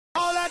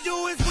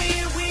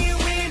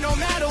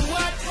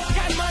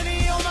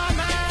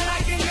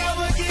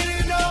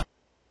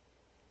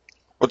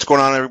What's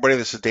going on, everybody?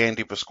 This is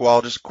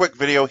DePasquale. Just a quick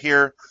video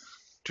here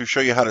to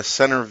show you how to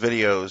center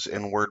videos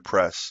in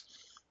WordPress.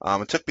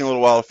 It took me a little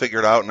while to figure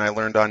it out, and I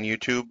learned on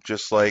YouTube,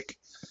 just like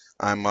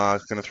I'm going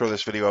to throw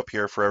this video up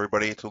here for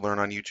everybody to learn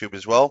on YouTube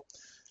as well.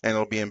 And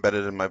it'll be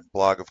embedded in my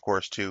blog, of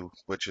course, too,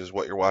 which is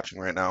what you're watching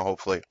right now,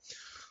 hopefully.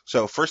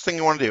 So first thing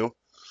you want to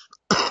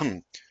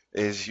do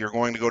is you're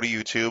going to go to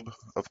YouTube,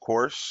 of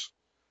course,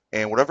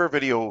 and whatever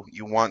video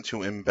you want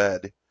to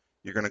embed,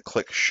 you're going to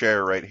click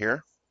Share right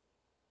here.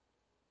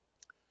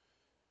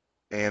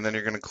 And then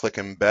you're going to click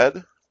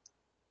Embed.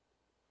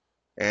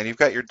 And you've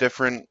got your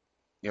different,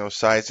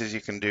 sizes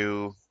you can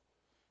do.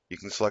 You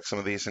can select some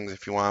of these things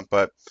if you want,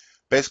 but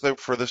basically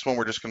for this one,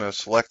 we're just going to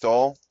select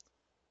all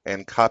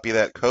and copy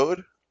that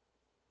code.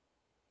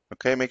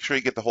 Okay, make sure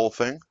you get the whole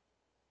thing.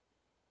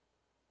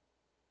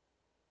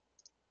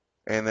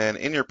 And then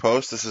in your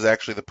post, this is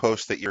actually the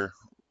post that you're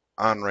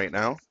on right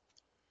now.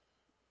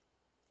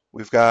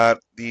 We've got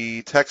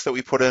the text that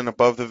we put in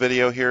above the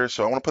video here,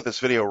 so I want to put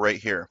this video right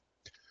here.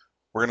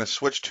 We're going to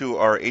switch to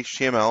our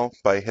HTML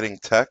by hitting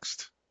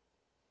text.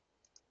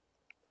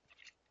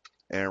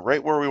 And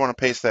right where we want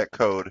to paste that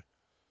code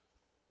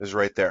is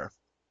right there.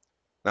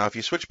 Now, if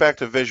you switch back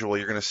to visual,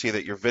 you're going to see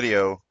that your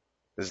video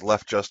is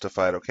left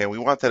justified, okay? We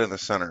want that in the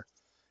center.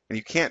 And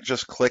you can't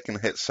just click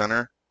and hit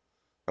center,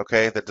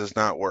 okay? That does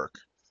not work.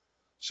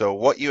 So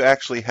what you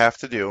actually have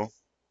to do,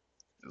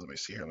 let me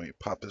see here, let me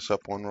pop this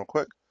up one real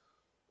quick.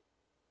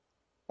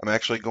 I'm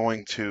actually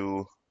going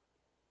to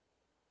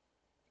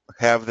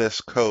have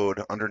this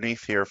code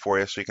underneath here for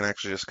you so you can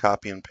actually just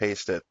copy and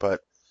paste it.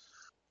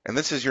 And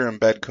this is your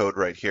embed code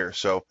right here.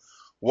 So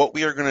what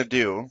we are going to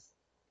do,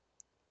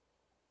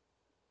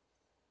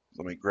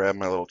 let me grab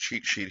my little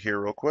cheat sheet here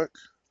real quick.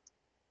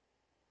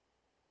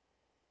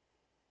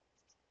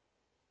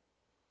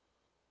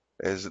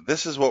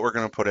 This is what we're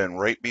going to put in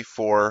right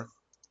before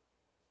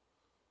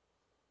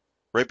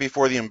the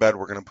embed.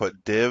 We're going to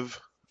put div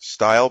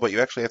style, but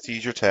you actually have to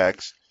use your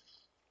tags.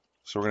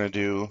 So we're going to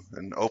do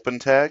an open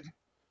tag.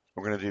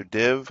 We're going to do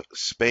div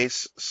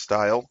space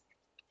style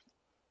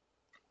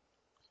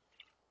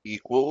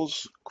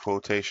equals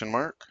quotation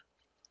mark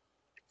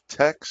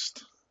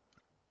text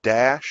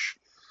dash.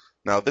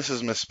 Now this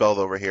is misspelled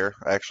over here.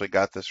 I actually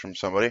got this from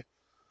somebody.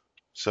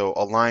 So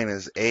align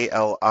is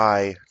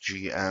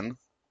ALIGN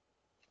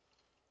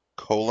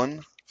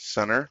colon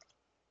center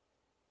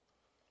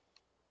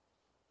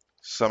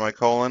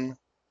semicolon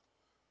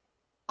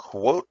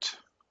quote,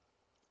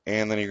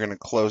 and then you're going to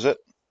close it.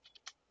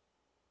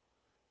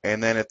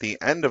 And then at the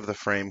end of the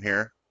frame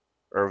here,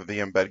 or of the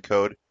embed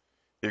code,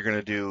 you're going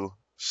to do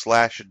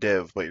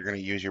 /div, but you're going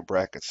to use your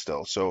brackets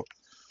still. So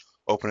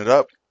open it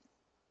up,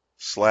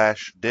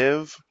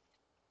 /div,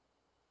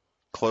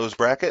 close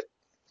bracket,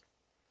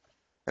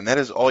 and that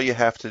is all you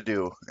have to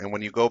do. And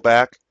when you go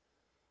back,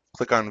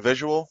 click on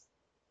visual,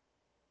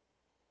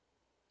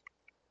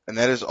 and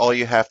that is all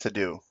you have to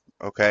do,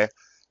 okay?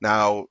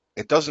 Now,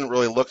 it doesn't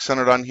really look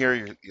centered on here.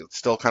 It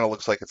still kind of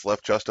looks like it's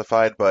left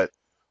justified, but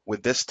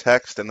with this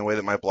text and the way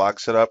that my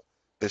blog's set up,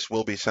 this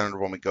will be centered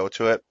when we go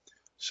to it.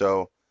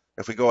 So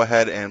if we go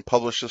ahead and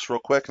publish this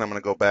real quick, and I'm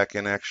going to go back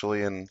in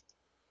actually and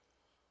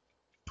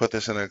put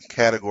this in a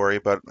category,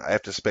 but I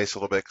have to space a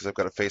little bit because I've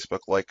got a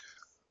Facebook-like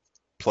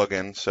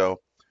plugin. So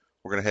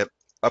we're going to hit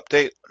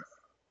update.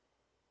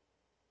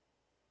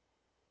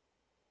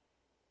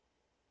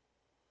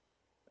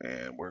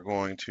 And we're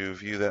going to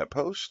view that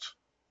post.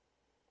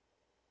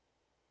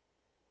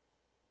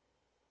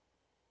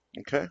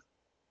 Okay.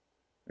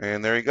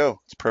 And there you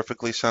go. It's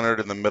perfectly centered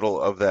in the middle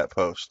of that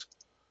post.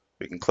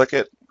 We can click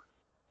it.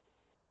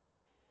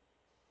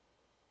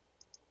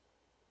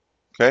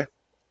 Okay.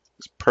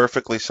 It's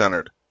perfectly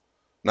centered.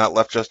 Not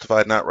left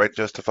justified, not right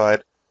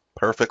justified.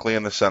 Perfectly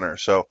in the center.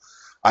 So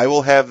I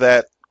will have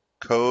that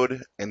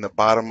code in the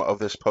bottom of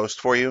this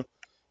post for you.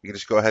 You can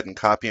just go ahead and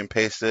copy and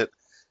paste it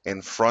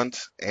in front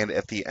and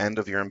at the end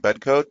of your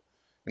embed code,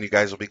 and you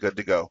guys will be good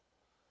to go.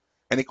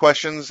 Any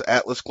questions?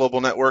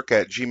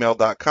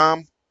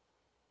 AtlasGlobalNetwork@gmail.com.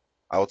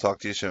 I will talk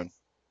to you soon.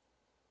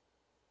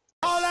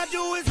 All I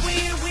do is